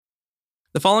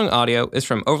The following audio is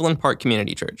from Overland Park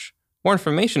Community Church. More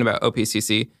information about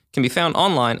OPCC can be found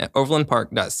online at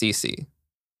overlandpark.cc.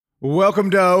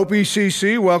 Welcome to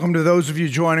OPCC. Welcome to those of you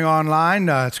joining online.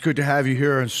 It's good to have you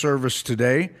here in service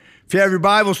today. If you have your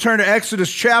Bibles, turn to Exodus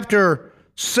chapter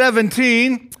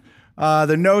 17.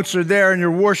 The notes are there in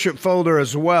your worship folder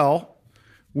as well.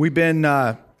 We've been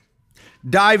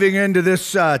diving into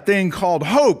this thing called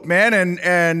hope, man.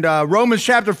 And Romans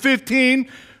chapter 15,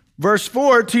 verse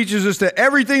 4 teaches us that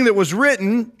everything that was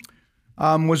written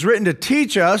to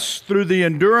teach us through the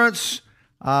endurance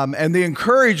and the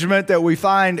encouragement that we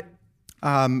find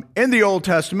in the Old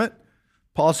Testament.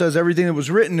 Paul says everything that was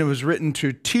written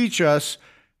to teach us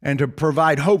and to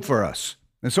provide hope for us.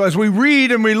 And so as we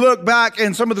read and we look back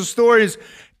in some of the stories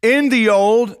in the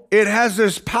Old, it has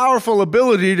this powerful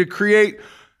ability to create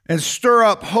and stir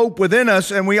up hope within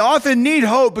us. And we often need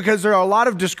hope because there are a lot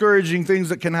of discouraging things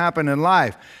that can happen in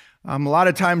life. A lot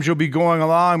of times you'll be going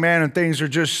along, man, and things are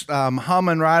just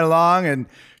humming right along, and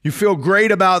you feel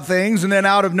great about things, and then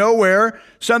out of nowhere,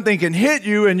 something can hit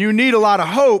you, and you need a lot of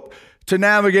hope to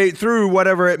navigate through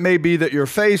whatever it may be that you're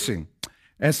facing.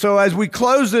 And so as we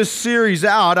close this series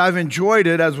out, I've enjoyed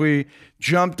it as we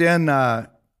jumped in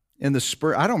the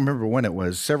spring. I don't remember when it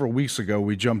was. Several weeks ago,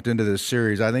 we jumped into this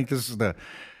series. I think this is the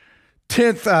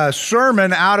 10th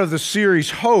sermon out of the series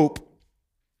Hope.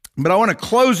 But I want to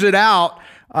close it out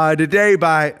today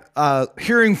by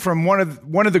hearing from one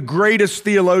of the greatest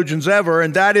theologians ever,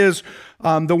 and that is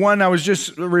the one I was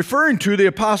just referring to, the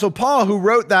Apostle Paul, who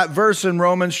wrote that verse in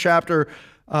Romans chapter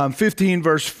 15,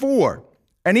 verse 4.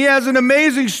 And he has an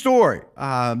amazing story.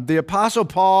 The Apostle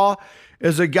Paul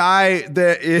is a guy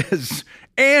that is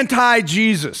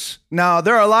anti-Jesus. Now,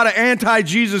 there are a lot of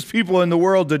anti-Jesus people in the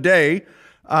world today,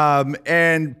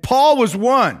 and Paul was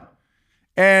one.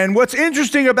 And what's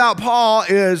interesting about Paul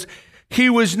is he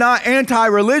was not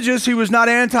anti-religious. He was not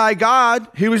anti-God.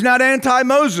 He was not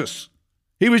anti-Moses.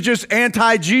 He was just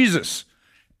anti-Jesus.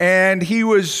 And he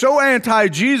was so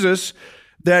anti-Jesus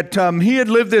that he had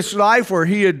lived this life where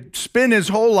he had spent his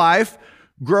whole life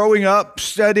growing up,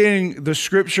 studying the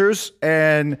scriptures,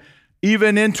 and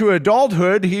even into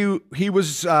adulthood, he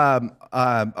was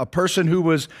a person who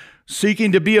was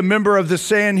seeking to be a member of the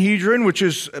Sanhedrin, which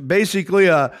is basically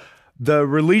the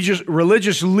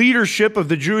religious leadership of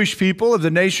the Jewish people, of the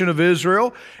nation of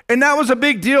Israel. And that was a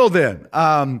big deal then.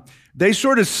 They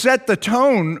sort of set the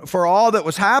tone for all that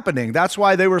was happening. That's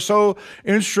why they were so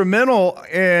instrumental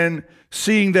in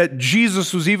seeing that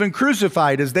Jesus was even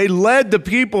crucified, as they led the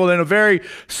people in a very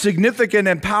significant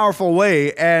and powerful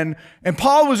way. And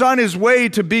Paul was on his way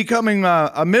to becoming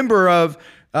a member of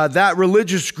that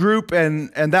religious group and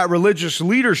that religious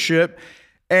leadership.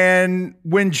 And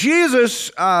when Jesus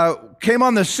came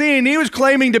on the scene, he was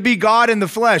claiming to be God in the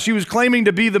flesh. He was claiming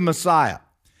to be the Messiah.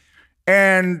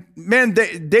 And man,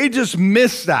 they just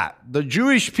missed that. The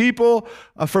Jewish people,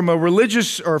 from a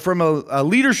religious or from a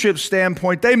leadership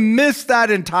standpoint, they missed that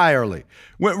entirely.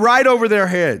 Went right over their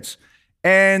heads.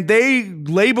 And they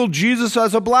labeled Jesus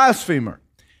as a blasphemer.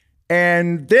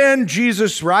 And then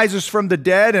Jesus rises from the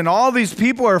dead, and all these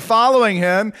people are following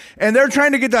him, and they're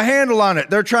trying to get the handle on it.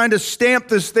 They're trying to stamp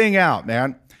this thing out,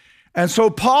 man. And so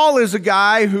Paul is a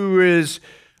guy who is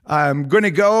going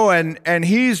to go, and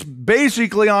he's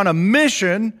basically on a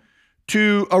mission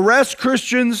to arrest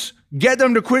Christians, get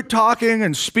them to quit talking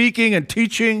and speaking and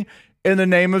teaching in the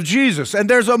name of Jesus. And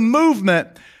there's a movement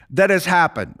that has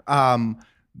happened.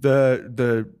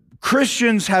 The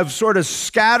Christians have sort of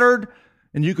scattered.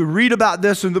 And you can read about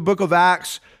this in the book of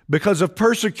Acts because of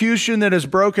persecution that has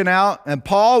broken out. And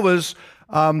Paul was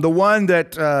the one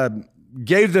that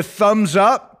gave the thumbs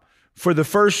up for the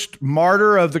first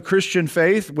martyr of the Christian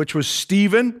faith, which was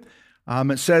Stephen.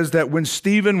 It says that when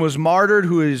Stephen was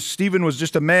martyred, Stephen was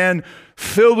just a man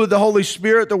filled with the Holy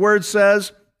Spirit, the word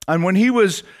says. And when he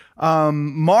was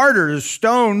martyred,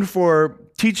 stoned for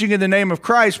teaching in the name of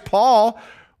Christ, Paul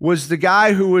was the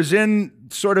guy who was in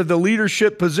sort of the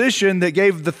leadership position that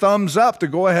gave the thumbs up to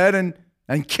go ahead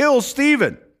and kill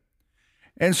Stephen.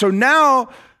 And so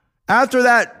now, after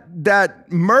that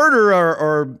murder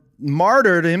or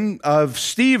martyrdom of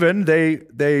Stephen,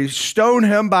 they stone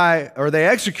him they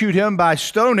execute him by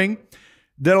stoning,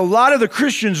 that a lot of the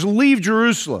Christians leave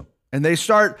Jerusalem and they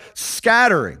start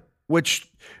scattering, which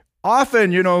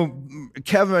often,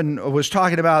 Kevin was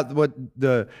talking about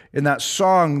in that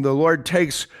song, the Lord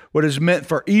takes what is meant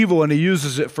for evil and he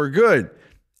uses it for good.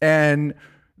 And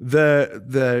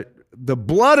the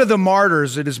blood of the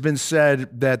martyrs, it has been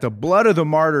said that the blood of the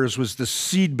martyrs was the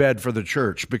seedbed for the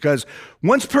church, because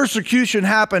once persecution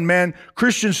happened, man,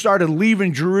 Christians started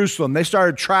leaving Jerusalem. They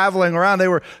started traveling around.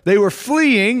 They were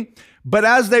fleeing, But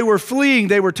as they were fleeing,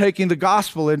 they were taking the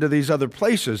gospel into these other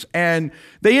places. And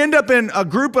they a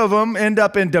group of them end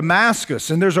up in Damascus.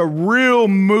 And there's a real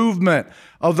movement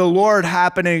of the Lord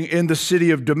happening in the city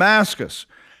of Damascus.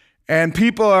 And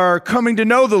people are coming to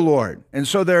know the Lord. And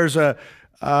so there's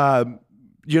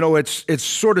it's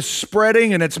sort of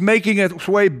spreading, and it's making its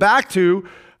way back to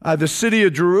the city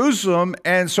of Jerusalem.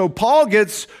 And so Paul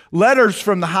gets letters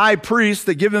from the high priest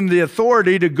that give him the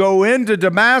authority to go into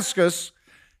Damascus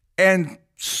and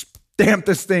stamp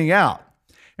this thing out.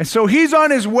 And so he's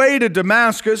on his way to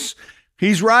Damascus.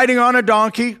 He's riding on a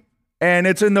donkey, and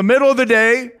it's in the middle of the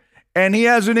day, and he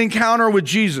has an encounter with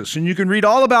Jesus. And you can read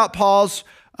all about Paul's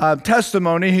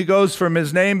testimony. He goes from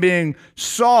his name being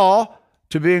Saul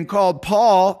to being called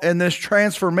Paul, and this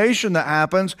transformation that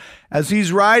happens as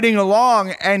he's riding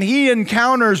along, and he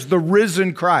encounters the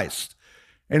risen Christ.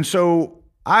 And so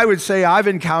I would say I've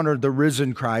encountered the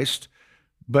risen Christ,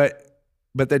 but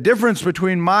the difference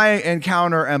between my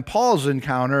encounter and Paul's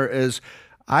encounter is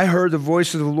I heard the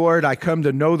voice of the Lord, I come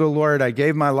to know the Lord, I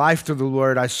gave my life to the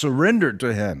Lord, I surrendered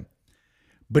to him.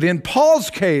 But in Paul's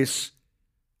case,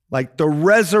 like the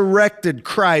resurrected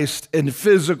Christ in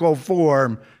physical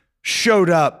form showed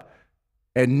up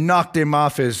and knocked him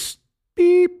off his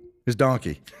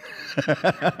donkey.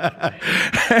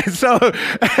 and so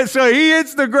he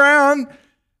hits the ground,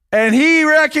 and he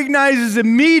recognizes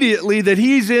immediately that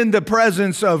he's in the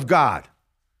presence of God.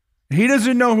 He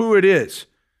doesn't know who it is.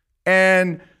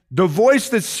 And the voice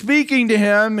that's speaking to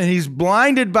him, and he's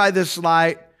blinded by this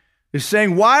light, is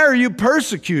saying, "Why are you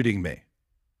persecuting me?"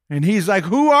 And he's like,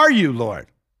 "Who are you, Lord?"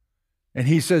 And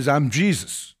he says, "I'm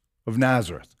Jesus of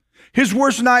Nazareth." His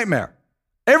worst nightmare.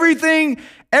 Everything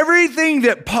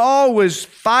that Paul was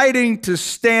fighting to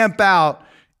stamp out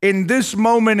in this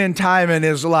moment in time in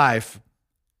his life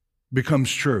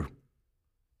becomes true.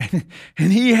 And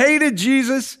he hated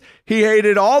Jesus. He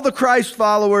hated all the Christ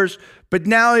followers, but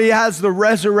now he has the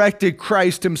resurrected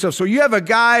Christ himself. So you have a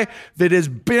guy that is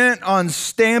bent on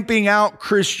stamping out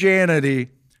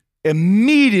Christianity,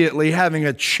 immediately having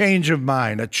a change of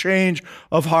mind, a change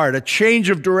of heart, a change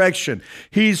of direction.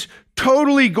 He's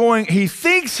totally going, he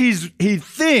thinks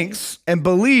and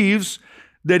believes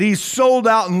that he's sold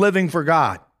out and living for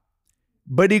God.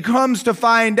 But he comes to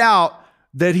find out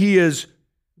that he is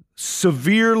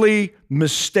severely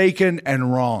mistaken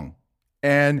and wrong.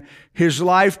 And his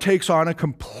life takes on a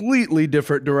completely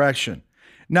different direction.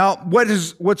 Now,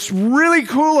 what's really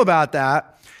cool about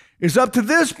that is up to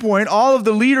this point, all of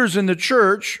the leaders in the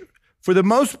church, for the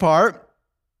most part,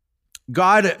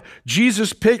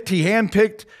 Jesus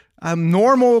handpicked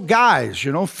normal guys,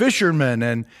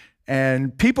 fishermen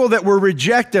and people that were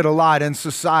rejected a lot in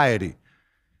society.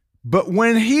 But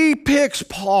when he picks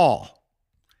Paul,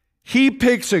 he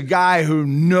picks a guy who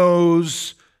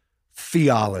knows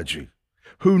theology,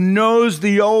 who knows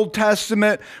the Old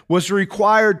Testament, was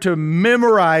required to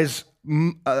memorize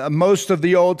most of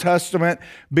the Old Testament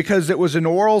because it was an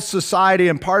oral society,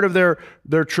 and part of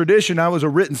their tradition. Now it was a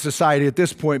written society at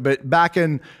this point, but back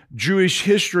in Jewish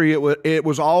history, it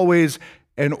was always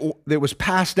it was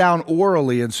passed down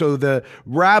orally, and so the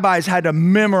rabbis had to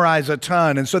memorize a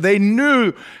ton, and so they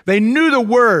knew the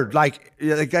word, like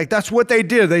that's what they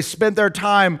did. They spent their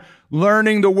time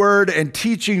learning the word and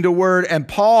teaching the word, and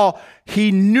Paul,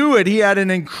 he knew it. He had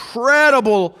an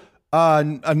incredible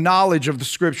a knowledge of the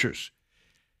scriptures.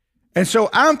 And so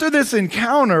after this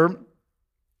encounter,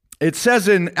 it says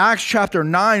in Acts chapter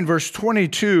 9, verse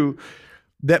 22,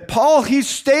 that Paul, he's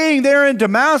staying there in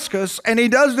Damascus, and he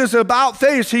does this about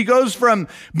face. He goes from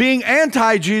being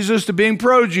anti-Jesus to being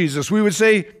pro-Jesus. We would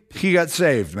say he got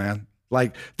saved, man.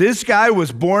 Like, this guy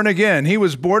was born again. He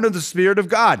was born of the Spirit of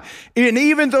God. And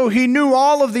even though he knew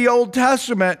all of the Old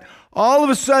Testament, all of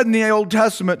a sudden the Old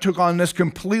Testament took on this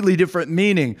completely different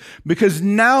meaning, because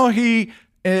now he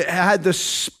had the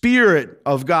Spirit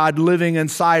of God living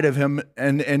inside of him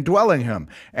and dwelling him.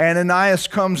 Ananias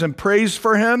comes and prays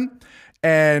for him,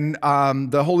 and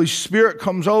the Holy Spirit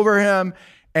comes over him,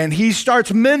 and he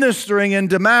starts ministering in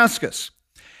Damascus.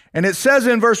 And it says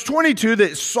in verse 22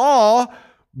 that Saul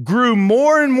grew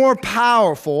more and more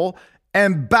powerful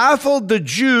and baffled the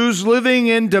Jews living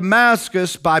in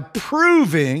Damascus by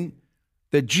proving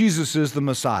that Jesus is the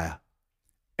Messiah.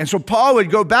 And so Paul would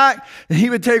go back and he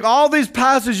would take all these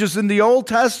passages in the Old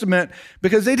Testament,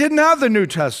 because they didn't have the New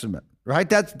Testament, right?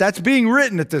 That's being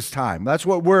written at this time. That's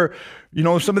what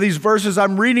some of these verses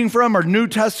I'm reading from are New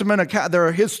Testament account. They're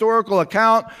a historical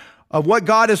account of what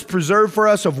God has preserved for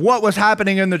us, of what was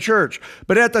happening in the church.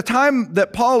 But at the time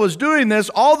that Paul was doing this,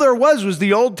 all there was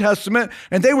the Old Testament,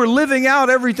 and they were living out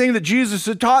everything that Jesus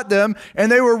had taught them,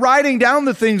 and they were writing down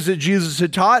the things that Jesus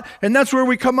had taught, and that's where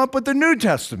we come up with the New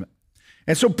Testament.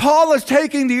 And so Paul is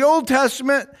taking the Old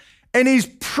Testament, and he's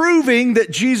proving that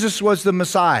Jesus was the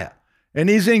Messiah. And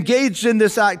he's engaged in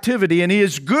this activity, and he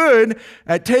is good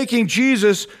at taking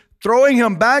Jesus, throwing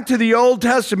him back to the Old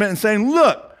Testament and saying,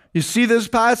 look, you see this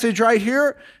passage right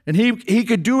here? And he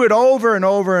could do it over and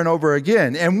over and over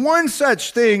again. And one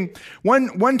such thing,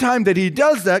 one time that he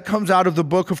does that comes out of the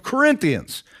book of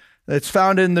Corinthians. It's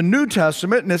found in the New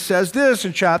Testament, and it says this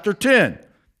in chapter 10.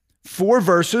 4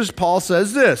 verses, Paul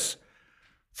says this,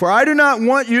 "For I do not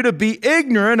want you to be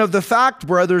ignorant of the fact,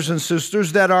 brothers and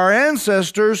sisters, that our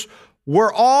ancestors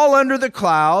were all under the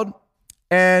cloud,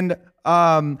 and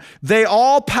they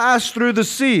all passed through the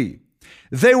sea.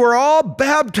 They were all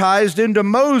baptized into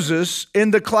Moses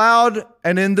in the cloud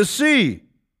and in the sea.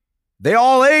 They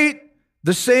all ate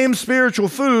the same spiritual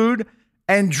food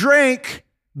and drank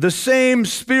the same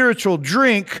spiritual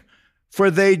drink, for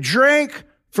they drank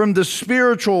from the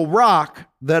spiritual rock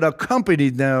that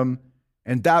accompanied them,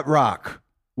 and that rock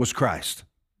was Christ."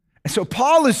 And so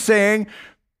Paul is saying,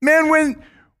 man,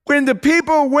 when the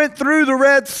people went through the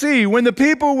Red Sea, when the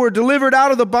people were delivered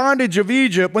out of the bondage of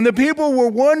Egypt, when the people were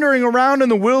wandering around in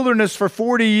the wilderness for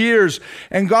 40 years,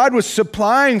 and God was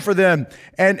supplying for them,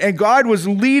 and God was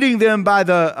leading them by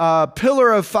the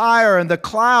pillar of fire and the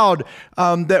cloud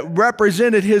that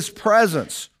represented his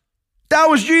presence, that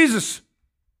was Jesus.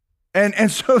 And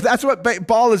so that's what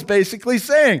Paul is basically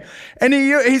saying. And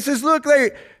he says, look,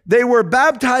 they were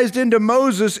baptized into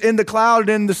Moses in the cloud and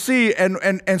in the sea,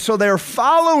 and so they're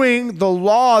following the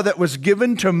law that was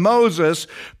given to Moses,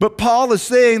 but Paul is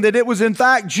saying that it was in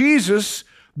fact Jesus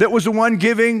that was the one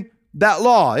giving that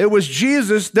law. It was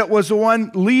Jesus that was the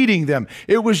one leading them.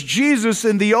 It was Jesus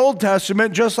in the Old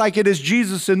Testament, just like it is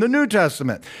Jesus in the New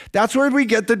Testament. That's where we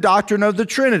get the doctrine of the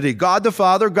Trinity. God the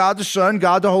Father, God the Son,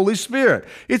 God the Holy Spirit.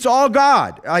 It's all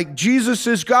God. Like Jesus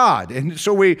is God. And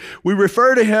so we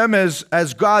refer to him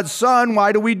as God's Son.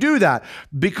 Why do we do that?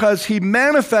 Because he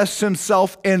manifests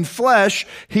himself in flesh.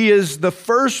 He is the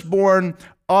firstborn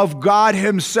of God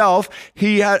himself.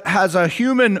 He has a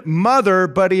human mother,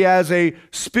 but he has a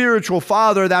spiritual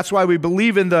father. That's why we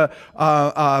believe in the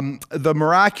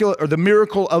miraculous or the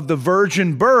miracle of the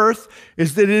virgin birth,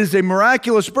 is that it is a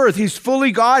miraculous birth. He's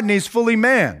fully God and he's fully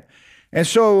man. And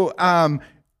so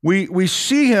we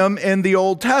see him in the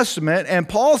Old Testament, and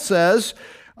Paul says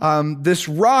this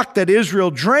rock that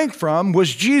Israel drank from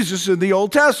was Jesus in the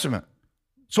Old Testament.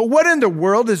 So what in the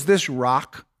world is this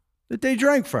rock that they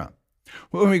drank from?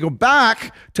 When we go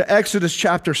back to Exodus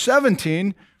chapter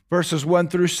 17, verses 1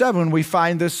 through 7, we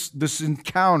find this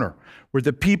encounter where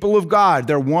the people of God,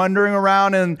 they're wandering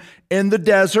around in the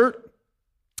desert.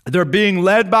 They're being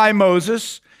led by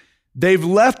Moses. They've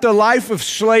left a life of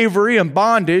slavery and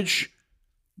bondage,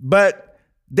 but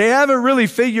they haven't really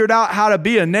figured out how to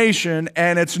be a nation,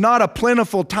 and it's not a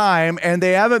plentiful time, and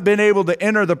they haven't been able to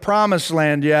enter the promised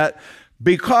land yet,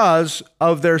 because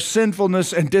of their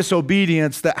sinfulness and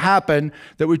disobedience that happened,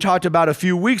 that we talked about a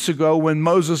few weeks ago when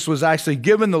Moses was actually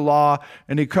given the law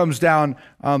and he comes down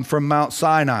from Mount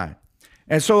Sinai.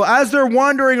 And so as they're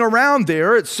wandering around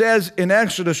there, it says in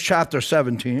Exodus chapter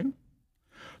 17,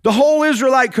 the whole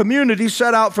Israelite community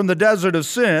set out from the desert of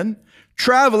Sin,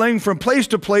 traveling from place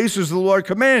to place as the Lord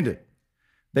commanded.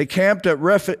 They camped at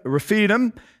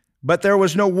Rephidim, but there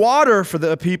was no water for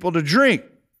the people to drink.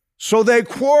 So they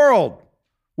quarreled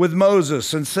with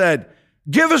Moses and said,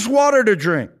 "Give us water to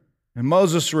drink." And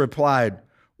Moses replied,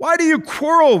 "Why do you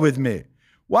quarrel with me?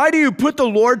 Why do you put the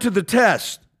Lord to the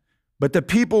test?" But the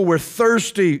people were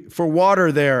thirsty for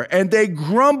water there, and they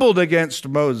grumbled against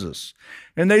Moses.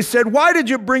 And they said, "Why did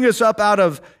you bring us up out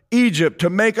of Egypt to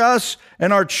make us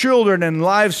and our children and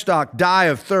livestock die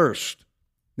of thirst?"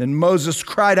 Then Moses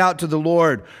cried out to the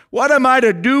Lord, "What am I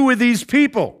to do with these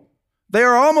people? They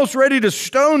are almost ready to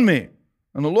stone me."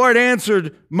 And the Lord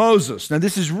answered Moses. Now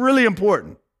this is really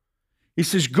important. He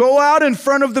says, "Go out in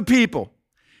front of the people.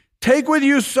 Take with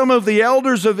you some of the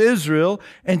elders of Israel,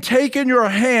 and take in your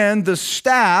hand the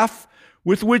staff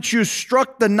with which you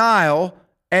struck the Nile,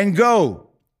 and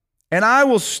go. And I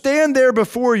will stand there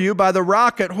before you by the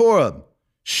rock at Horeb.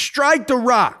 Strike the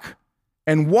rock,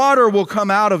 and water will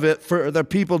come out of it for the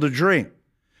people to drink."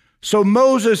 So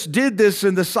Moses did this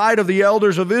in the sight of the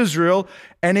elders of Israel,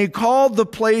 and he called the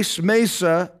place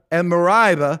Mesa and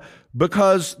Meribah,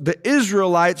 because the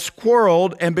Israelites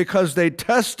quarreled and because they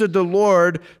tested the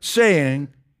Lord, saying,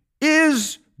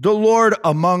 "Is the Lord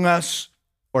among us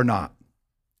or not?"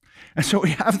 And so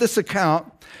we have this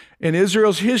account in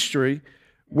Israel's history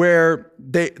where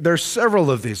there's several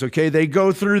of these, okay? They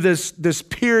go through this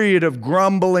period of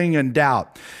grumbling and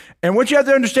doubt. And what you have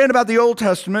to understand about the Old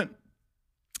Testament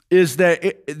is that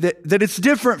it's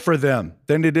different for them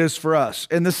than it is for us,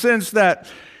 in the sense that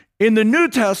in the New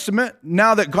Testament,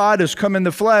 now that God has come in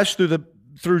the flesh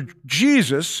through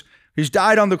Jesus, he's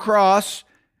died on the cross,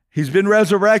 he's been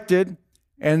resurrected,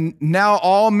 and now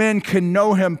all men can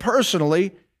know him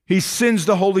personally. He sends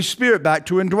the Holy Spirit back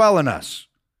to indwell in us.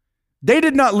 They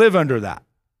did not live under that.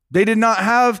 They did not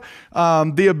have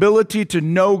the ability to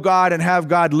know God and have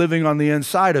God living on the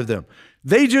inside of them.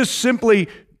 They just simply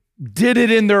did it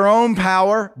in their own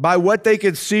power by what they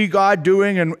could see God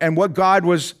doing and what God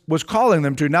was calling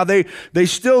them to. Now, they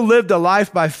still lived a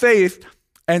life by faith,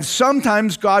 and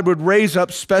sometimes God would raise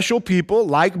up special people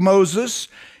like Moses,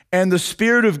 and the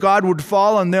Spirit of God would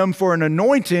fall on them for an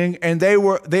anointing, and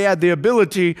they had the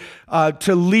ability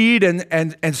to lead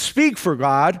and speak for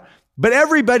God. But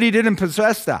everybody didn't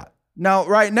possess that. Now,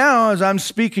 right now, as I'm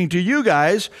speaking to you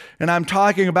guys, and I'm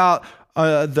talking about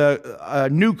the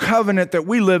new covenant that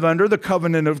we live under, the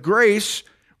covenant of grace,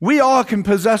 we all can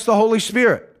possess the Holy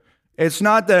Spirit. It's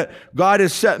not that God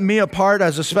has set me apart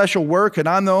as a special work and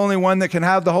I'm the only one that can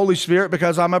have the Holy Spirit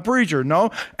because I'm a preacher. No,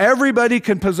 everybody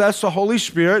can possess the Holy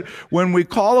Spirit. When we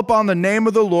call upon the name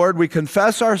of the Lord, we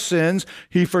confess our sins,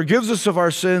 he forgives us of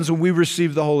our sins, and we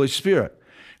receive the Holy Spirit.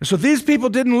 And so these people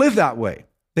didn't live that way.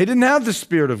 They didn't have the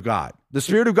Spirit of God. The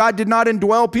Spirit of God did not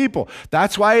indwell people.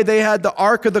 That's why they had the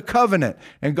Ark of the Covenant,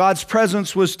 and God's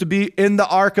presence was to be in the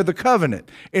Ark of the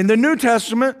Covenant. In the New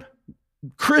Testament,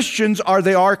 Christians are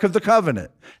the Ark of the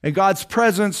Covenant, and God's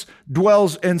presence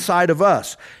dwells inside of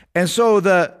us. And so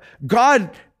God,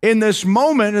 in this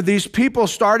moment of these people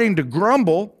starting to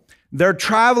grumble, they're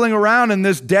traveling around in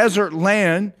this desert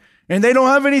land, and they don't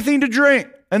have anything to drink.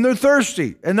 And they're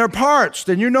thirsty, and they're parched.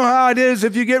 And you know how it is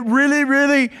if you get really,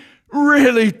 really,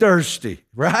 really thirsty,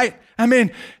 right? I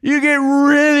mean, you get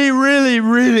really, really,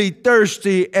 really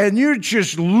thirsty, and you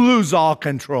just lose all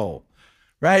control,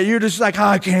 right? You're just like,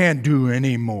 I can't do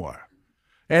anymore.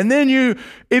 And then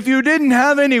if you didn't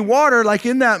have any water, like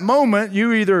in that moment,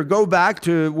 you either go back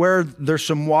to where there's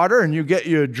some water and you get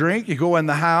you a drink, you go in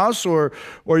the house, or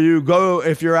you go,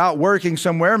 if you're out working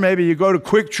somewhere, maybe you go to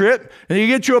Quick Trip and you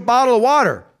get you a bottle of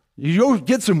water. You go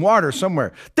get some water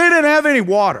somewhere. They didn't have any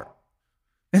water.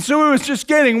 And so it was just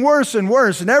getting worse and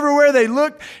worse. And everywhere they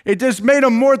looked, it just made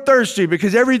them more thirsty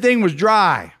because everything was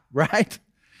dry, right?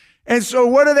 And so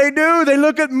what do? They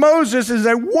look at Moses and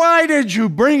say, why did you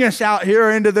bring us out here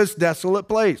into this desolate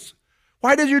place?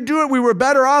 Why did you do it? We were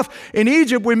better off in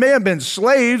Egypt. We may have been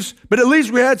slaves, but at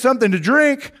least we had something to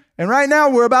drink. And right now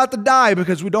we're about to die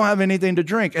because we don't have anything to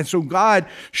drink. And so God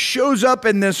shows up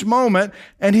in this moment,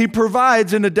 and he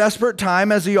provides in a desperate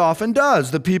time, as he often does.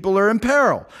 The people are in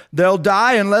peril. They'll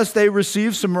die unless they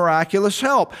receive some miraculous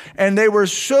help. And they were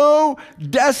so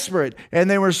desperate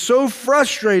and they were so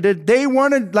frustrated, they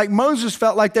wanted, like Moses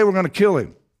felt like they were going to kill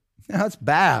him. That's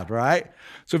bad, right?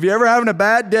 So if you're ever having a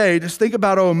bad day, just think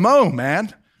about,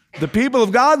 man. The people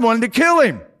of God wanted to kill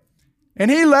him,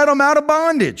 and he let them out of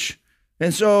bondage.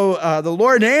 And so the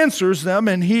Lord answers them,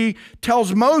 and he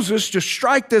tells Moses to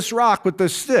strike this rock with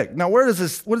this stick. Now, what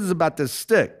is about this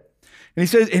stick? And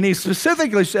he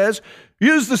specifically says,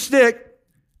 use the stick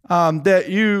that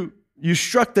you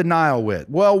struck the Nile with.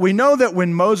 Well, we know that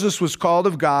when Moses was called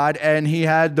of God and he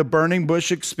had the burning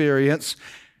bush experience,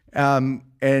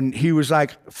 and he was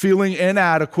like feeling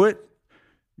inadequate,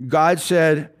 God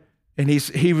said, and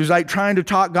he was like trying to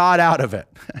talk God out of it.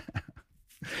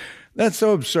 That's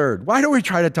so absurd. Why do we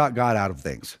try to talk God out of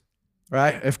things,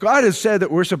 right? If God has said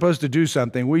that we're supposed to do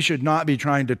something, we should not be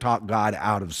trying to talk God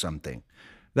out of something.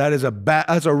 That's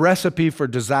a recipe for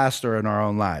disaster in our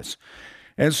own lives.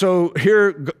 And so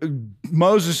here,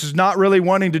 Moses is not really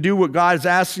wanting to do what God's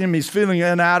asking him. He's feeling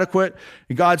inadequate.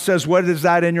 And God says, what is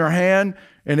that in your hand?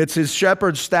 And it's his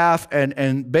shepherd's staff,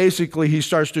 and basically he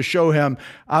starts to show him,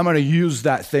 I'm going to use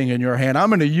that thing in your hand. I'm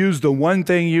going to use the one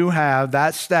thing you have,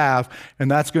 that staff, and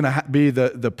that's going to be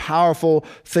the powerful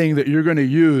thing that you're going to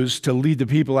use to lead the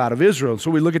people out of Israel.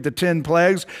 So we look at the 10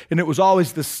 plagues, and it was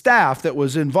always the staff that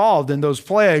was involved in those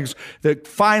plagues that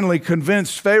finally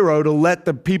convinced Pharaoh to let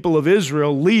the people of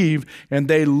Israel leave, and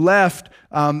they left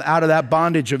out of that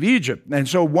bondage of Egypt. And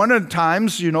so one of the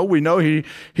times, we know he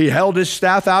held his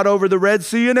staff out over the Red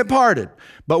Sea and it parted.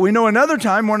 But we know another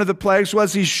time, one of the plagues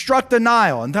was he struck the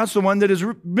Nile. And that's the one that is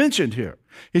mentioned here.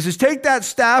 He says, take that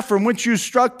staff from which you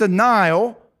struck the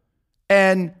Nile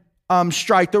and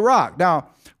strike the rock. Now,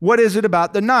 what is it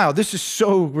about the Nile? This is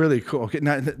so really cool.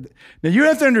 Now you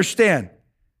have to understand,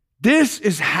 This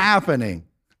is happening.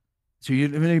 So you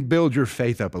let me build your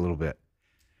faith up a little bit.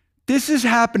 This is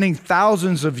happening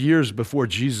thousands of years before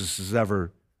Jesus is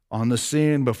ever on the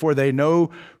scene, before they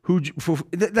know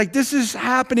this is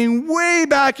happening way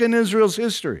back in Israel's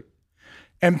history.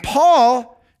 And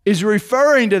Paul is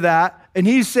referring to that, and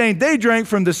he's saying they drank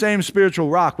from the same spiritual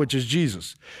rock, which is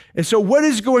Jesus. And so what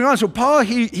is going on? So Paul,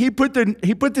 he put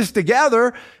this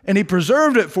together, and he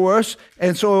preserved it for us.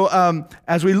 And so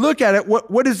as we look at it,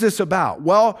 what is this about?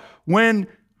 Well, when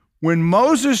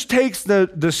Moses takes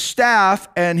the staff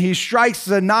and he strikes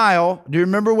the Nile, do you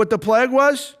remember what the plague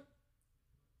was?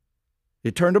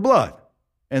 It turned to blood,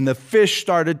 and the fish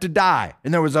started to die,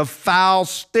 and there was a foul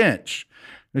stench.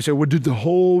 They said, well, did the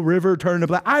whole river turn to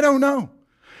blood? I don't know.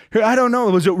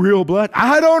 Was it real blood?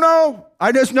 I don't know.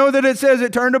 I just know that it says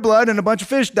it turned to blood, and a bunch of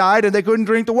fish died, and they couldn't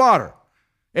drink the water.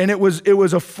 And it was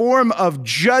a form of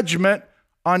judgment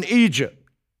on Egypt.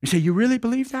 You say, you really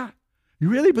believe that? You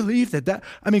really believe that?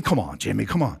 I mean, come on, Jimmy,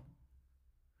 come on.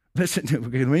 Listen,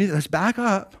 let's back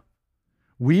up.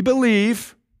 We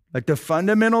believe, like the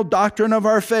fundamental doctrine of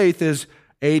our faith is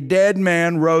a dead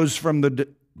man rose from the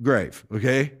grave,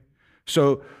 okay?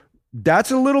 So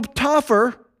that's a little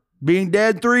tougher, being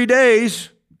dead 3 days,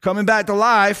 coming back to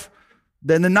life,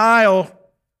 than the Nile,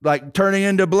 like turning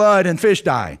into blood and fish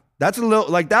dying. That's a little,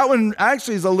 like that one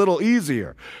actually is a little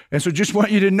easier. And so just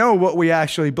want you to know what we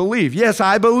actually believe. Yes,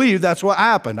 I believe that's what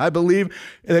happened. I believe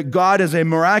that God is a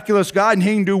miraculous God and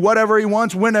he can do whatever he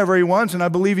wants, whenever he wants. And I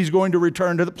believe he's going to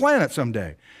return to the planet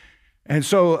someday. And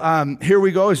so here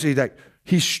we go. See that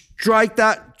he strike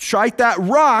that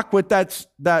rock with that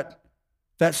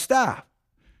staff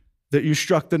that you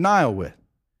struck the Nile with.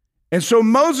 And so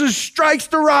Moses strikes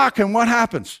the rock, and what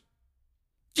happens?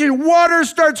 Water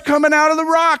starts coming out of the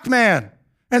rock, man.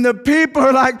 And the people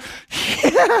are like,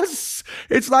 yes.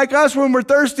 It's like us when we're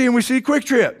thirsty and we see Quick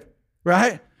Trip,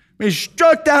 right? He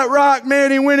struck that rock,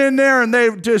 man. He went in there, and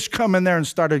they just come in there and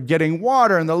started getting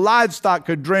water, and the livestock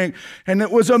could drink. And it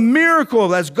was a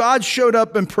miracle as God showed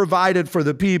up and provided for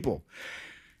the people.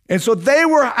 And so they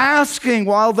were asking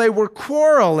while they were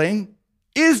quarreling,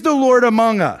 is the Lord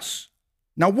among us?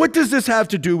 Now, what does this have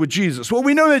to do with Jesus? Well,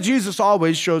 we know that Jesus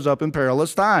always shows up in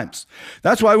perilous times.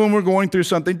 That's why when we're going through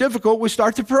something difficult, we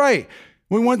start to pray.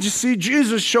 We want to see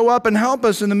Jesus show up and help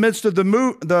us in the midst of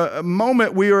the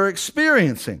moment we are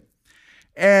experiencing.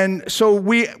 And so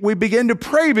we begin to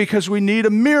pray because we need a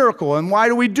miracle. And why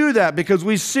do we do that? Because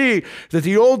we see that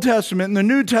the Old Testament and the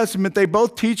New Testament, they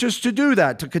both teach us to do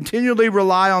that, to continually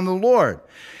rely on the Lord.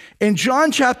 In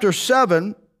John chapter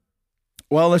 7,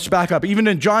 well, let's back up. Even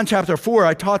in John chapter 4,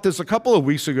 I taught this a couple of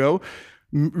weeks ago.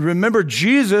 Remember,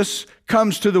 Jesus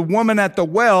comes to the woman at the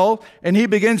well, and he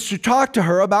begins to talk to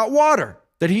her about water,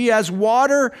 that he has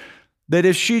water, that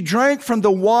if she drank from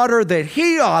the water that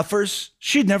he offers,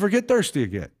 she'd never get thirsty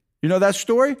again. You know that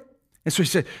story? And so he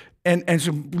said, and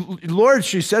so, Lord,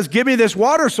 she says, give me this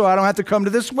water so I don't have to come to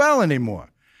this well anymore.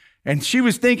 And she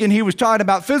was thinking he was talking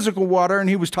about physical water, and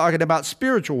he was talking about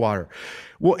spiritual water.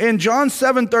 Well, in John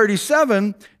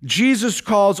 7:37, Jesus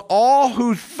calls all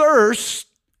who thirst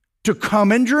to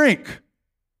come and drink.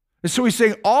 And so he's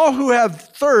saying, all who have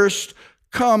thirst,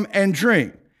 come and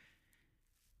drink.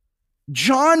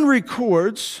 John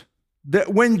records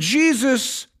that when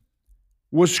Jesus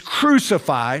was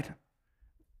crucified,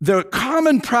 the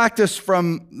common practice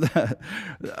from the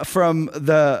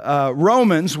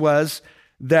Romans was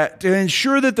that to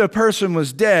ensure that the person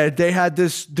was dead, they had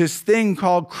this thing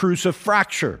called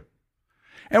crucifracture.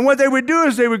 And what they would do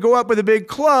is they would go up with a big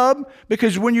club,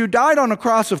 because when you died on the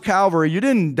cross of Calvary, you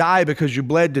didn't die because you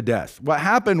bled to death. What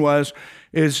happened was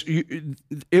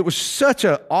it was such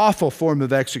an awful form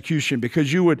of execution,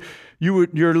 because your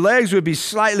legs would be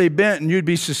slightly bent and you'd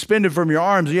be suspended from your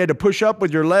arms. You had to push up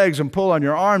with your legs and pull on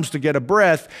your arms to get a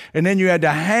breath, and then you had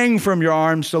to hang from your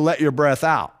arms to let your breath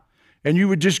out. And you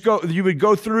would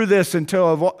go through this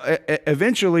until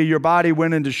eventually your body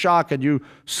went into shock and you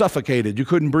suffocated. You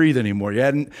couldn't breathe anymore. You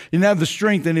didn't have the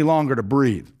strength any longer to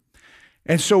breathe.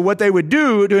 And so what they would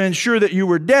do to ensure that you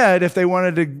were dead, if they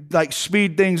wanted to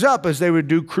speed things up, is they would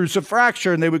do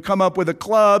crucifracture, and they would come up with a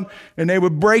club and they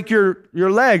would break your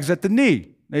legs at the knee.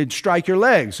 They'd strike your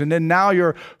legs, and then now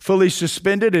you're fully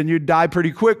suspended, and you'd die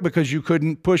pretty quick because you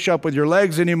couldn't push up with your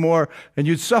legs anymore, and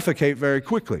you'd suffocate very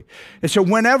quickly. And so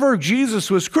whenever Jesus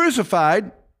was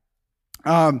crucified,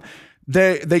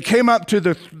 they came up to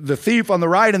the thief on the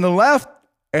right and the left,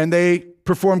 and they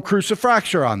performed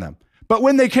crucifracture on them. But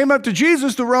when they came up to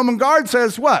Jesus, the Roman guard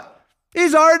says, what?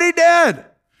 He's already dead.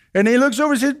 And he looks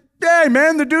over and says, Hey,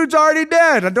 man, the dude's already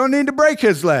dead. I don't need to break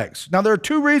his legs. Now, there are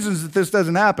two reasons that this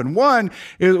doesn't happen. One,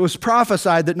 it was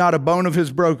prophesied that not a bone of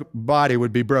his body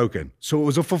would be broken. So it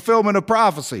was a fulfillment of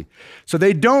prophecy. So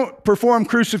they don't perform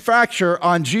crucifixure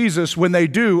on Jesus when they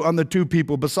do on the two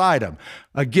people beside him.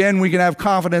 Again, we can have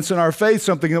confidence in our faith.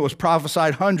 Something that was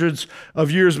prophesied hundreds of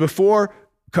years before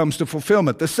comes to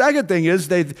fulfillment. The second thing is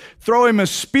they throw him a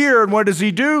spear, and what does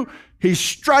he do? He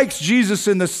strikes Jesus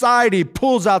in the side, he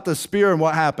pulls out the spear, and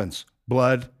what happens?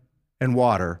 Blood and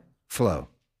water flow.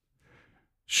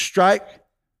 Strike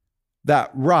that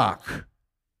rock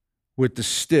with the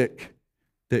stick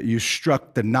that you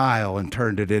struck the Nile and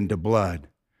turned it into blood.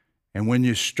 And when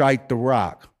you strike the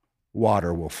rock,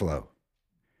 water will flow.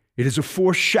 It is a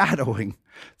foreshadowing,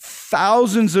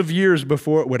 thousands of years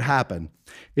before it would happen.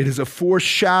 It is a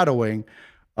foreshadowing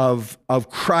of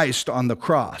Christ on the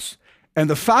cross. And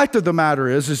the fact of the matter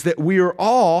is that we are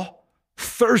all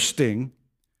thirsting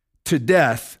to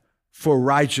death for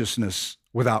righteousness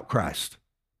without Christ.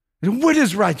 And what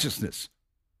is righteousness?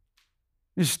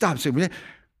 You stop saying,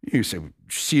 you say,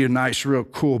 see a nice, real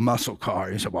cool muscle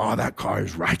car. You say, well, that car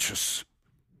is righteous.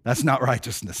 That's not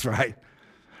righteousness, right?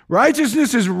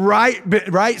 Righteousness is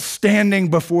right standing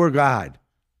before God.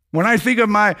 When I think of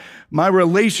my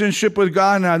relationship with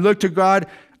God and I look to God,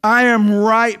 I am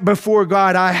right before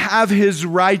God. I have his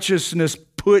righteousness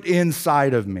put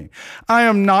inside of me. I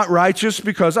am not righteous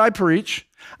because I preach.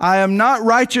 I am not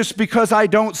righteous because I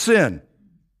don't sin.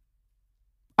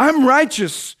 I'm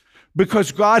righteous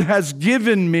because God has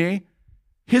given me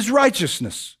his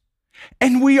righteousness.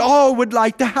 And we all would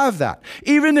like to have that.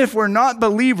 Even if we're not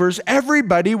believers,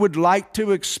 everybody would like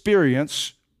to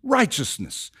experience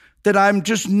righteousness. That I'm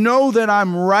just know that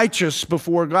I'm righteous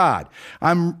before God.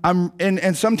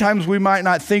 And sometimes we might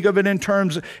not think of it in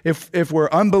terms, if we're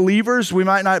unbelievers, we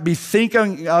might not be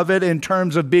thinking of it in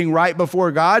terms of being right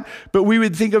before God, but we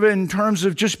would think of it in terms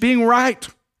of just being right.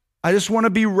 I just want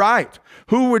to be right.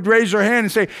 Who would raise their hand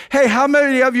and say, hey, how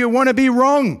many of you want to be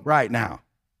wrong right now?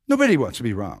 Nobody wants to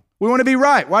be wrong. We want to be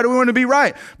right. Why do we want to be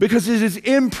right? Because it is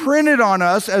imprinted on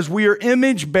us as we are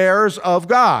image bearers of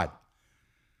God.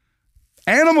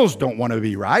 Animals don't want to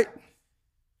be right.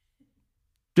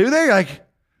 Do they?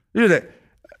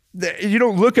 You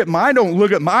don't look at mine.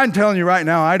 I'm telling you right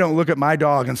now, I don't look at my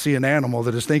dog and see an animal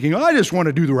that is thinking, oh, I just want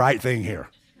to do the right thing here.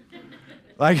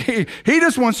 Like he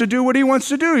just wants to do what he wants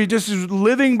to do. He just is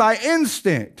living by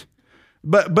instinct.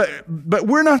 But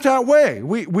we're not that way.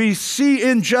 We see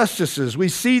injustices. We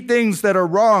see things that are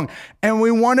wrong, and we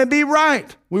want to be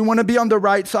right. We want to be on the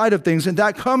right side of things, and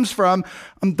that comes from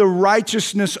the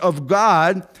righteousness of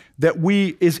God that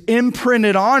is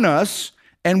imprinted on us,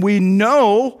 and we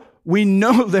know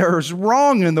there's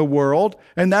wrong in the world,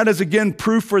 and that is, again,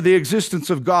 proof for the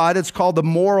existence of God. It's called the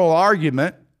moral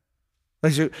argument.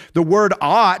 The word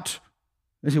ought,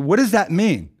 they say, what does that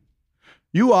mean?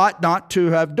 You ought not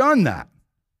to have done that.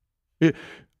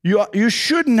 You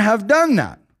shouldn't have done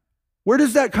that. Where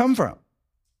does that come from?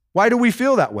 Why do we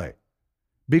feel that way?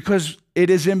 Because it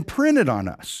is imprinted on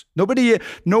us.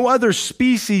 No other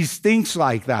species thinks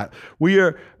like that. We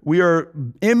are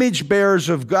image bearers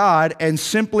of God, and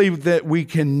simply that we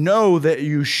can know that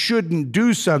you shouldn't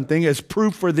do something is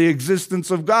proof for the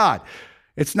existence of God.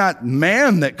 It's not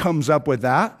man that comes up with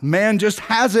that. Man just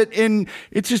has it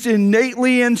it's just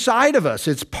innately inside of us.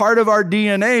 It's part of our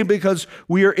DNA because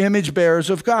we are image bearers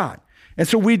of God. And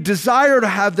so we desire to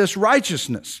have this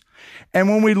righteousness. And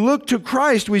when we look to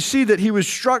Christ, we see that he was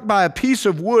struck by a piece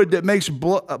of wood that makes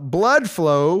blood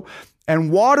flow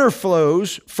and water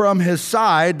flows from his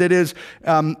side, that is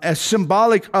as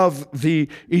symbolic of the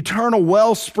eternal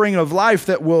wellspring of life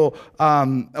that will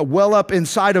well up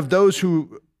inside of those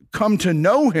who come to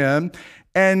know him.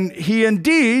 And he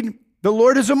indeed, the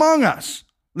Lord is among us.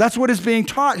 That's what is being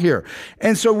taught here.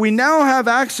 And so we now have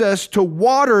access to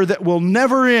water that will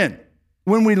never end.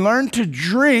 When we learn to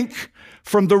drink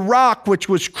from the rock, which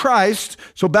was Christ.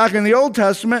 So back in the Old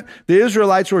Testament, the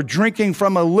Israelites were drinking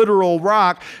from a literal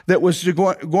rock that was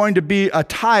going to be a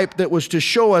type that was to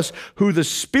show us who the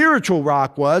spiritual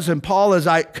rock was. And Paul is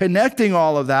connecting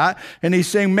all of that. And he's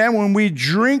saying, man, when we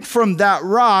drink from that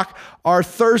rock, our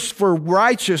thirst for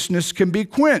righteousness can be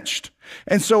quenched.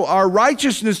 And so our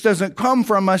righteousness doesn't come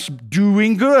from us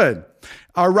doing good.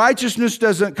 Our righteousness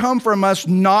doesn't come from us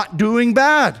not doing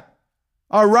bad.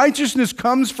 Our righteousness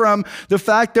comes from the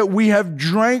fact that we have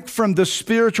drank from the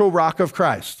spiritual rock of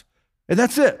Christ. And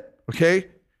that's it, okay?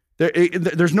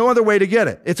 There's no other way to get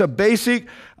it. It's a basic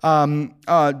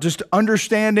just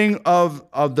understanding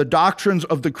of the doctrines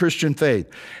of the Christian faith.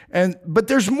 But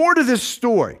there's more to this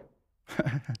story,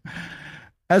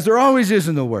 as there always is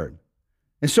in the Word.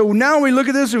 And so now we look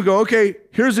at this and we go, okay,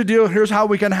 here's the deal. Here's how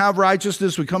we can have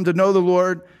righteousness. We come to know the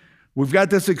Lord. We've got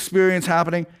this experience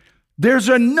happening. There's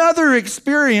another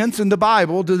experience in the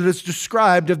Bible that is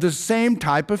described of the same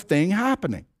type of thing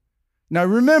happening. Now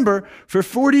remember, for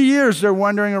 40 years they're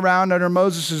wandering around under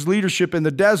Moses' leadership in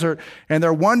the desert, and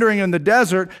they're wandering in the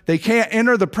desert. They can't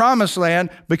enter the promised land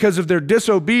because of their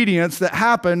disobedience that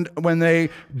happened when they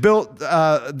built,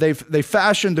 they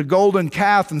fashioned the golden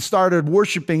calf and started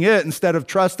worshiping it instead of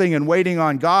trusting and waiting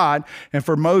on God and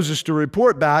for Moses to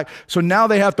report back. So now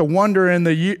they have to wander in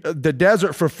the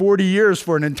desert for 40 years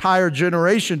for an entire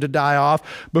generation to die off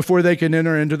before they can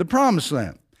enter into the promised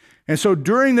land. And so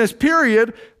during this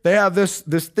period, they have this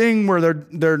thing where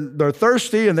they're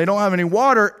thirsty and they don't have any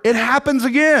water. It happens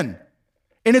again.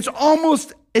 And it's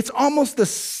almost the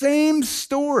same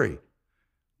story,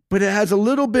 but it has a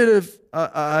little bit of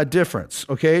a difference,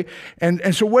 okay?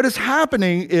 And so what is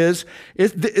happening is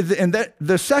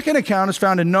the second account is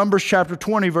found in Numbers chapter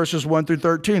 20, verses 1 through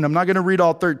 13. I'm not going to read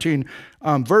all 13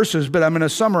 verses, but I'm going to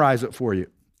summarize it for you.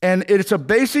 And it's a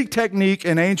basic technique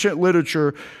in ancient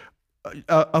literature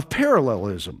of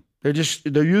parallelism.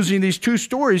 They're using these two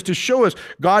stories to show us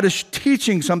God is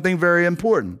teaching something very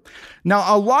important.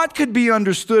 Now, a lot could be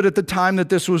understood at the time that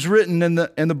this was written in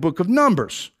the book of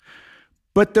Numbers,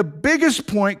 but the biggest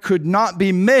point could not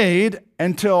be made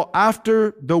until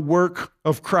after the work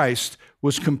of Christ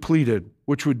was completed,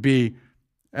 which would be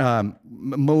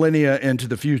millennia into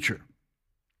the future.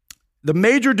 The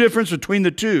major difference between the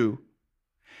two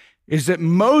is that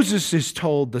Moses is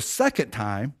told the second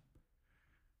time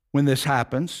when this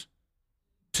happens,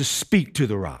 to speak to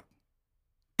the rock.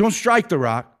 Don't strike the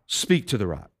rock, speak to the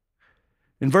rock.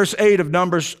 In verse 8 of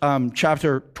Numbers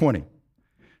chapter 20,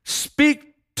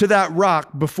 speak to that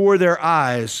rock before their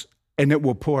eyes and it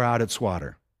will pour out its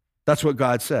water. That's what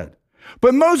God said.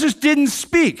 But Moses didn't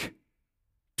speak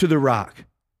to the rock.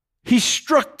 He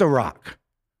struck the rock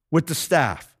with the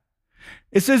staff.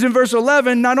 It says in verse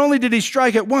 11, not only did he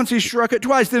strike it once, he struck it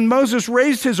twice. Then Moses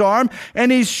raised his arm and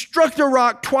he struck the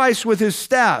rock twice with his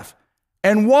staff.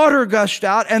 And water gushed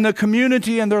out and the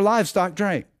community and their livestock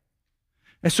drank.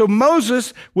 And so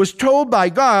Moses was told by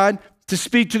God to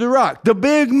speak to the rock. The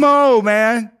big Mo,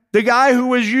 man, the guy who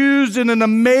was used in an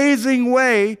amazing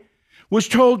way, was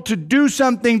told to do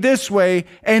something this way,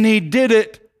 and he did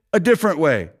it a different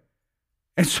way.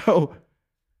 And so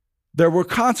there were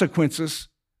consequences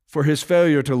for his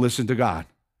failure to listen to God.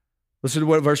 Listen to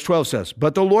what verse 12 says.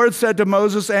 But the Lord said to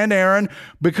Moses and Aaron,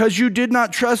 because you did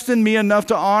not trust in me enough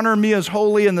to honor me as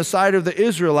holy in the sight of the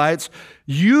Israelites,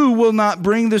 you will not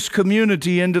bring this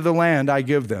community into the land I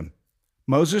give them.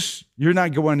 Moses, you're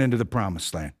not going into the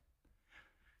promised land.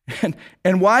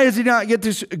 And why does he not get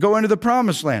to go into the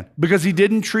promised land? Because he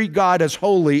didn't treat God as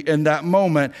holy in that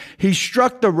moment. He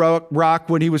struck the rock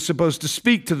when he was supposed to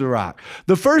speak to the rock.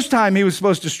 The first time he was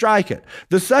supposed to strike it.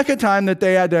 The second time that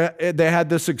they had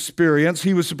this experience,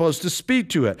 he was supposed to speak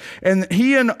to it. And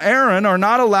he and Aaron are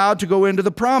not allowed to go into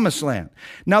the promised land.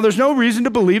 Now, there's no reason to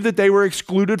believe that they were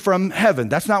excluded from heaven.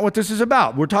 That's not what this is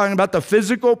about. We're talking about the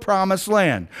physical promised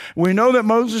land. We know that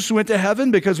Moses went to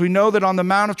heaven because we know that on the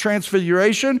Mount of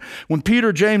Transfiguration, when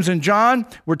Peter, James, and John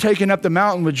were taking up the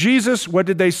mountain with Jesus, what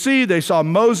did they see? They saw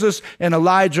Moses and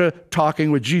Elijah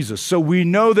talking with Jesus. So we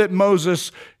know that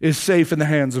Moses is safe in the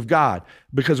hands of God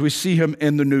because we see him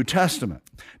in the New Testament.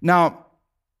 Now,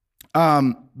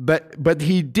 but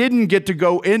he didn't get to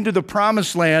go into the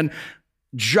promised land.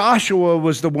 Joshua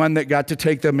was the one that got to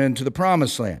take them into the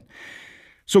promised land.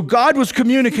 So God was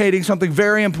communicating something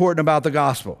very important about the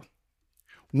gospel.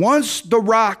 Once the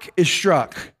rock is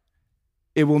struck,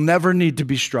 it will never need to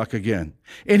be struck again.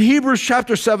 In Hebrews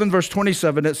chapter 7, verse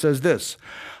 27, it says this,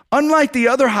 unlike the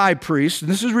other high priest, and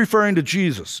this is referring to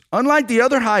Jesus, unlike the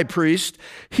other high priest,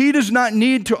 he does not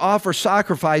need to offer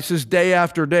sacrifices day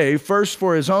after day, first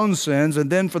for his own sins and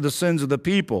then for the sins of the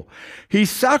people. He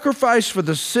sacrificed for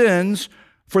their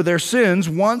sins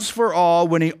once for all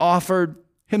when he offered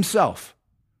himself.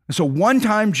 And so one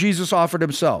time Jesus offered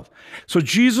himself. So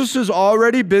Jesus has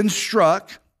already been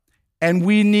struck, and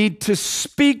we need to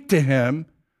speak to him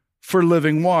for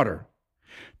living water.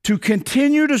 To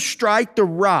continue to strike the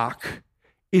rock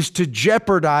is to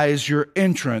jeopardize your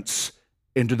entrance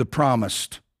into the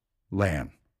promised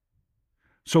land.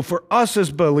 So for us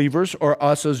as believers or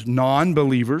us as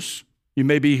non-believers, you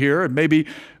may be here and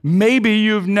maybe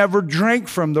you've never drank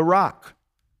from the rock.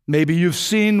 Maybe you've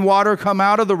seen water come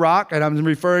out of the rock, and I'm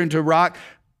referring to rock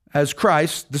as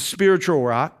Christ, the spiritual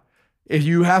rock.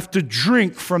 You have to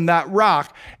drink from that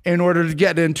rock in order to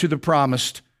get into the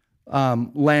promised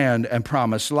land and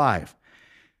promised life.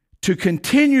 to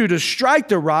continue to strike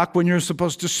the rock when you're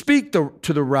supposed to speak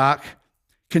to the rock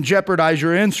can jeopardize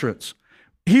your entrance.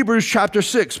 Hebrews chapter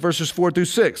 6, verses 4 through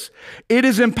 6. It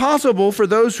is impossible for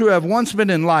those who have once been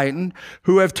enlightened,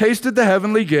 who have tasted the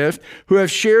heavenly gift, who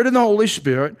have shared in the Holy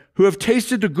Spirit, who have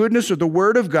tasted the goodness of the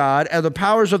Word of God and the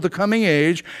powers of the coming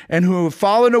age, and who have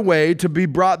fallen away to be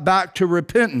brought back to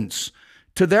repentance.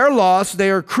 To their loss,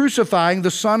 they are crucifying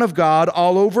the Son of God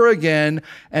all over again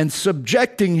and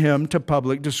subjecting him to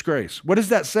public disgrace. What is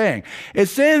that saying?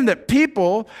 It's saying that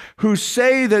people who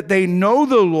say that they know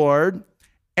the Lord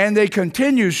and they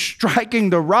continue striking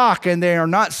the rock and they are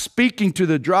not speaking to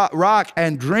the rock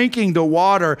and drinking the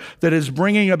water that is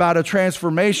bringing about a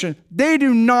transformation, they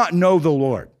do not know the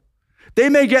Lord. They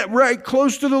may get right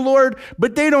close to the Lord,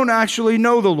 but they don't actually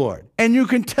know the Lord. And you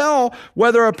can tell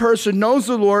whether a person knows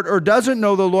the Lord or doesn't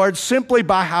know the Lord simply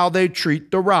by how they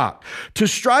treat the rock. To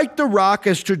strike the rock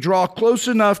is to draw close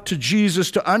enough to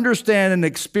Jesus to understand and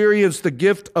experience the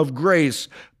gift of grace,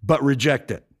 but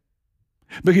reject it.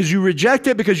 Because you reject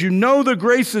it because you know the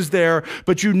grace is there,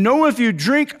 but you know if you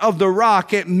drink of the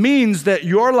rock, it means that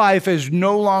your life is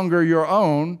no longer your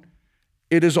own.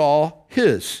 It is all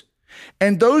his.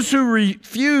 And those who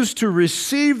refuse to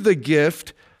receive the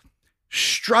gift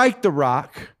strike the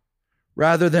rock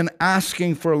rather than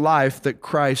asking for life that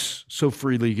Christ so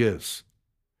freely gives.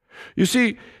 You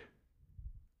see,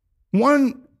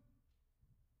 one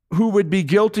who would be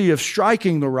guilty of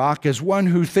striking the rock is one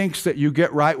who thinks that you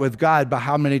get right with God by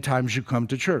how many times you come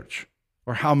to church,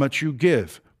 or how much you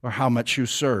give, or how much you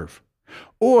serve.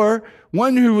 Or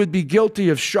one who would be guilty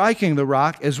of striking the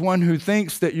rock is one who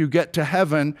thinks that you get to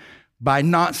heaven by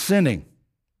not sinning,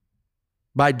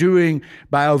 by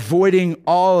avoiding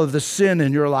all of the sin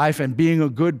in your life and being a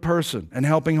good person and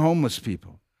helping homeless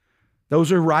people.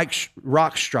 Those are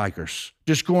rock strikers,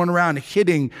 just going around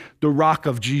hitting the rock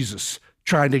of Jesus,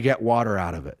 trying to get water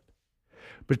out of it.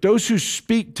 But those who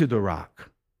speak to the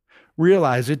rock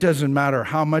realize it doesn't matter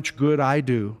how much good I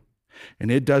do,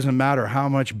 and it doesn't matter how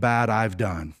much bad I've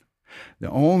done. The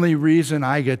only reason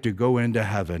I get to go into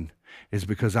heaven is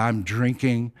because I'm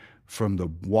drinking from the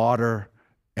water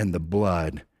and the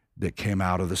blood that came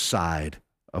out of the side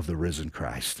of the risen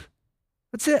Christ.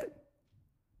 That's it.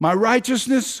 My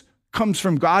righteousness comes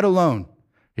from God alone.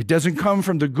 It doesn't come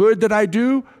from the good that I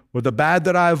do or the bad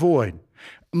that I avoid.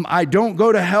 I don't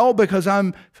go to hell because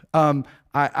I've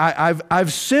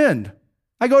sinned.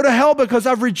 I go to hell because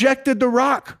I've rejected the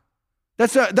rock.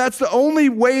 That's the only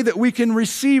way that we can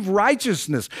receive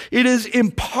righteousness. It is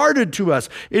imparted to us.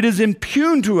 It is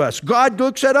impugned to us. God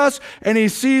looks at us and he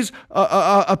sees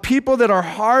a people that are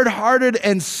hard-hearted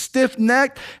and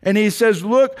stiff-necked, and he says,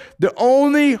 look, the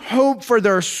only hope for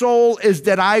their soul is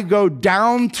that I go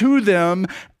down to them.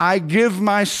 I give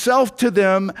myself to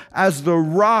them as the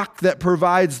rock that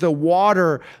provides the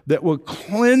water that will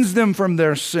cleanse them from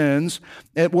their sins.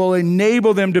 It will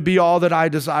enable them to be all that I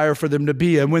desire for them to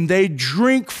be. And when they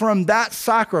drink from that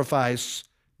sacrifice,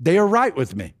 they are right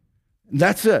with me.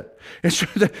 That's it. And so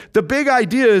the big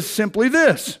idea is simply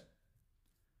this.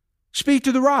 Speak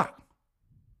to the rock.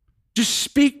 Just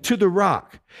speak to the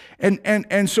rock.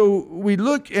 And so we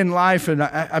look in life, and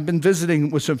I've been visiting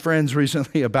with some friends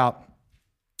recently about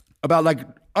like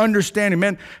understanding,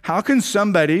 man, how can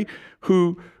somebody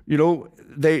who,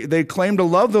 they claim to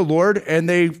love the Lord and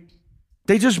they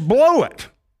just blow it?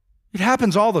 It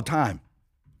happens all the time.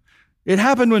 It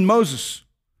happened when Moses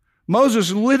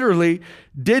literally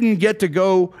didn't get to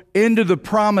go into the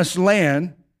promised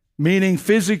land, meaning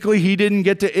physically he didn't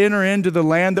get to enter into the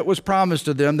land that was promised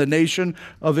to them, the nation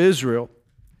of Israel,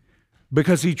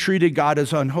 because he treated God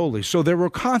as unholy. So there were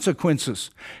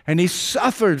consequences, and he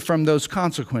suffered from those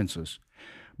consequences.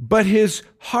 But his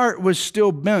heart was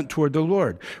still bent toward the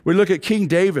Lord. We look at King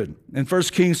David. In 1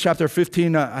 Kings chapter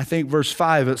 15, I think verse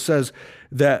 5, it says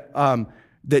that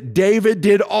David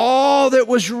did all that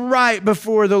was right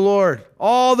before the Lord,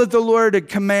 all that the Lord had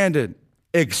commanded,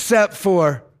 except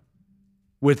for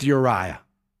with Uriah,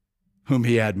 whom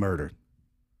he had murdered.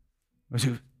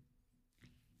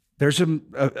 There's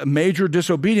a major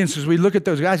disobedience as we look at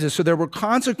those guys. So there were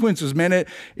consequences, man.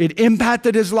 It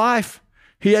impacted his life.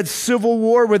 He had civil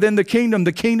war within the kingdom.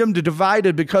 The kingdom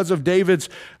divided because of David's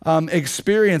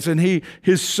experience, and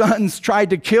his sons tried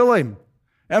to kill him.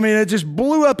 I mean, it just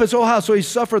blew up his whole house, so he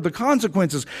suffered the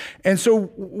consequences. And so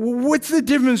what's the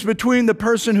difference between the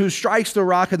person who strikes the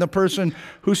rock and the person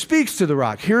who speaks to the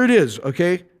rock? Here it is,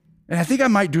 okay? And I think I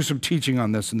might do some teaching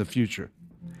on this in the future.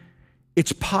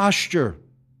 It's posture.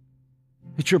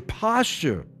 It's your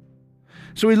posture.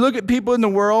 So we look at people in the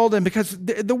world, and because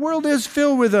the world is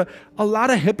filled with a lot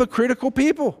of hypocritical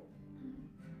people.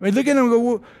 We look at them and go,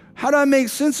 well, how do I make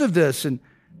sense of this? And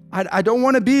I don't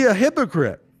want to be a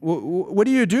hypocrite. What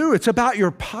do? It's about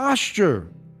your posture.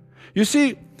 You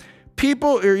see,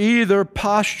 people are either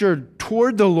postured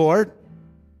toward the Lord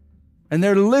and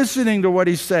they're listening to what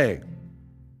he's saying.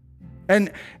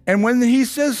 And when he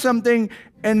says something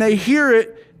and they hear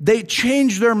it, they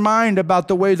change their mind about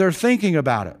the way they're thinking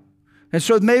about it. And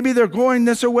so maybe they're going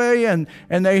this way and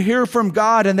they hear from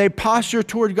God and they posture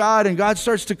toward God and God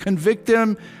starts to convict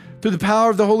them through the power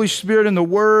of the Holy Spirit and the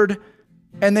Word.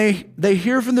 And they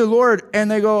hear from the Lord and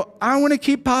they go, I want to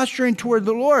keep posturing toward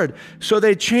the Lord. So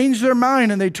they change their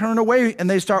mind and they turn away and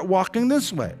they start walking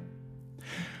this way.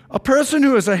 A person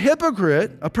who is a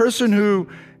hypocrite, a person who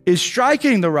is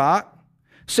striking the rock,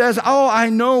 says, oh, I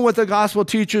know what the gospel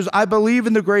teaches. I believe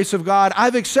in the grace of God.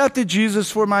 I've accepted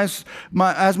Jesus for as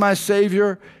my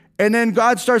Savior. And then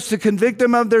God starts to convict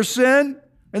them of their sin.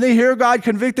 And they hear God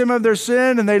convict them of their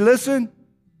sin and they listen,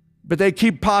 but they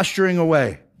keep posturing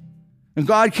away. And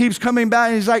God keeps coming back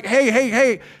and he's like,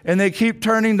 hey. And they keep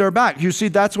turning their back. You see,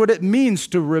 that's what it means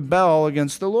to rebel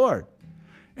against the Lord.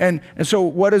 And so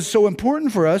what is so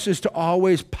important for us is to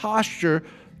always posture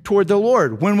toward the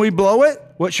Lord. When we blow it,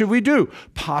 what should we do?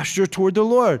 Posture toward the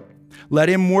Lord. Let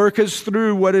him work us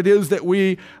through what it is that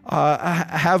we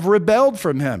have rebelled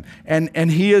from him.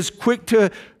 And he is quick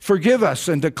to forgive us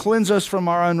and to cleanse us from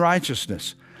our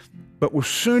unrighteousness. But as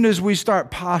soon as we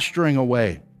start posturing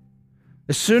away,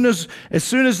 as soon as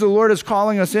the Lord is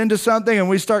calling us into something and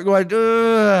we start going,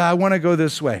 I want to go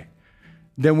this way,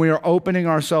 then we are opening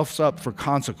ourselves up for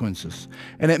consequences.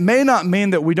 And it may not mean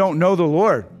that we don't know the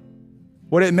Lord.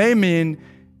 What it may mean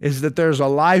is that there's a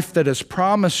life that is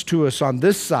promised to us on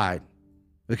this side,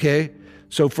 okay?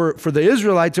 So for the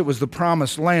Israelites, it was the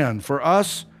promised land. For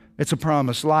us, it's a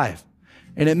promised life.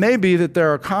 And it may be that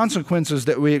there are consequences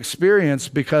that we experience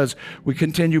because we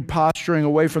continue posturing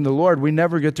away from the Lord. We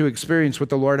never get to experience what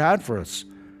the Lord had for us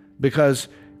because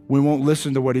we won't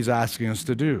listen to what he's asking us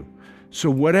to do. So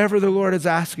whatever the Lord is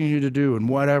asking you to do in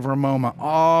whatever moment,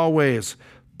 always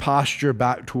posture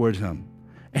back towards him.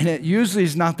 And it usually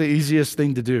is not the easiest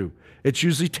thing to do. It's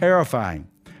usually terrifying.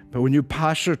 But when you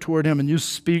posture toward him and you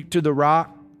speak to the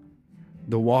rock,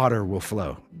 the water will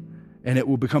flow. And it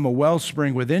will become a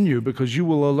wellspring within you because you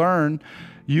will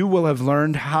have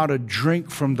learned how to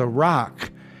drink from the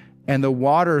rock. And the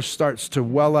water starts to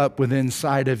well up within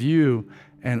inside of you.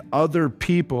 And other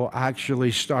people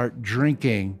actually start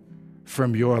drinking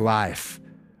from your life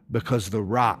because the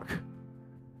rock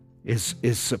is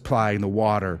supplying the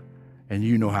water. And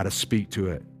you know how to speak to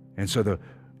it. And so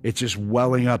it's just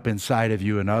welling up inside of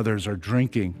you, and others are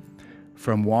drinking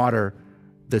from water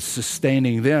that's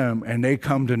sustaining them, and they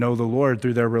come to know the Lord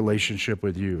through their relationship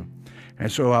with you. And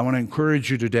so I want to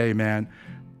encourage you today, man,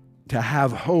 to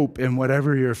have hope in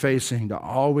whatever you're facing, to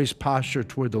always posture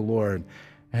toward the Lord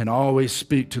and always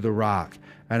speak to the rock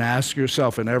and ask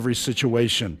yourself in every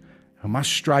situation, am I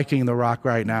striking the rock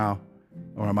right now,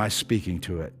 or am I speaking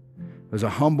to it? As a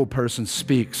humble person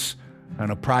speaks, and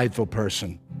a prideful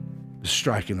person is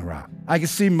striking the rock. I can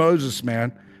see Moses,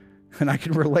 man, and I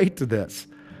can relate to this.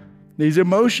 He's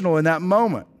emotional in that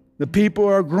moment. The people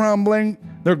are grumbling.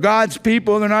 They're God's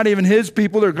people. They're not even his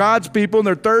people. They're God's people, and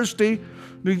they're thirsty.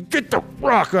 Get the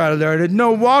rock out of there. There's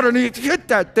no water, and he hit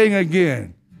that thing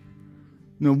again.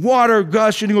 And the water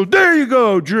gushed, and he goes, there you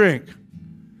go, drink.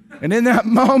 And in that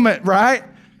moment, right?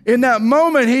 In that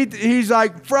moment, he's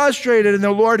like frustrated, and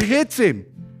the Lord hits him.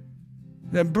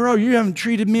 That, bro, you haven't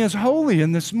treated me as holy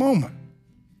in this moment.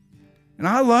 And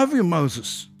I love you,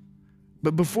 Moses.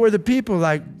 But before the people,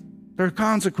 there are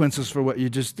consequences for what you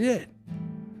just did.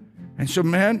 And so,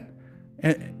 man,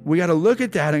 we got to look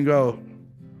at that and go,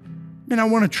 man, I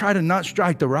want to try to not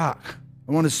strike the rock.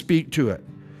 I want to speak to it.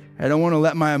 I don't want to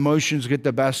let my emotions get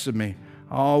the best of me.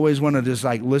 I always want to just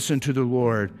listen to the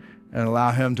Lord and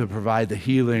allow him to provide the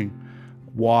healing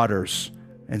waters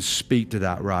and speak to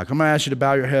that rock. I'm going to ask you to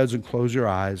bow your heads and close your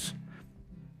eyes.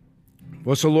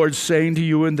 What's the Lord saying to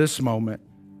you in this moment?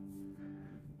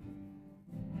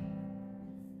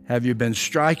 Have you been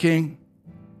striking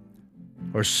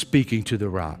or speaking to the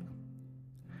rock?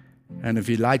 And if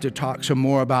you'd like to talk some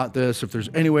more about this, if there's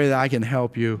any way that I can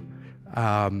help you,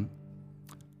 I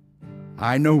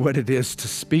know what it is to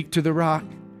speak to the rock,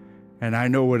 and I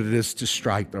know what it is to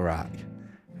strike the rock.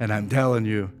 And I'm telling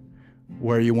you,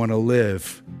 where you want to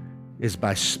live is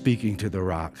by speaking to the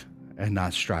rock and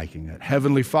not striking it.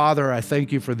 Heavenly Father, I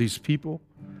thank you for these people.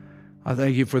 I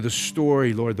thank you for the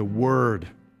story, Lord, the word,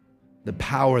 the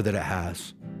power that it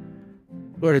has.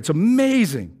 Lord, it's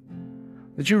amazing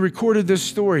that you recorded this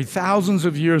story thousands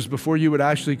of years before you would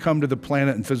actually come to the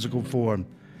planet in physical form.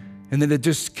 and that it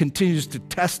just continues to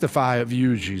testify of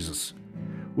you, Jesus.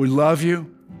 We love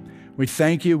you. We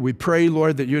thank you. We pray,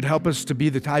 Lord, that you'd help us to be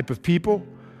the type of people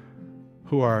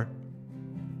who are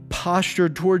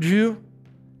postured towards you,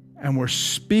 and we're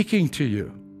speaking to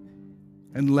you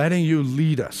and letting you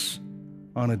lead us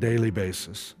on a daily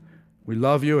basis. We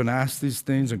love you and ask these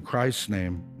things in Christ's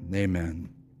name. Amen.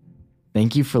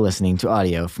 Thank you for listening to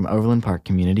audio from Overland Park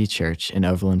Community Church in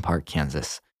Overland Park,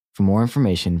 Kansas. For more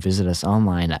information, visit us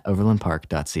online at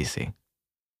overlandpark.cc.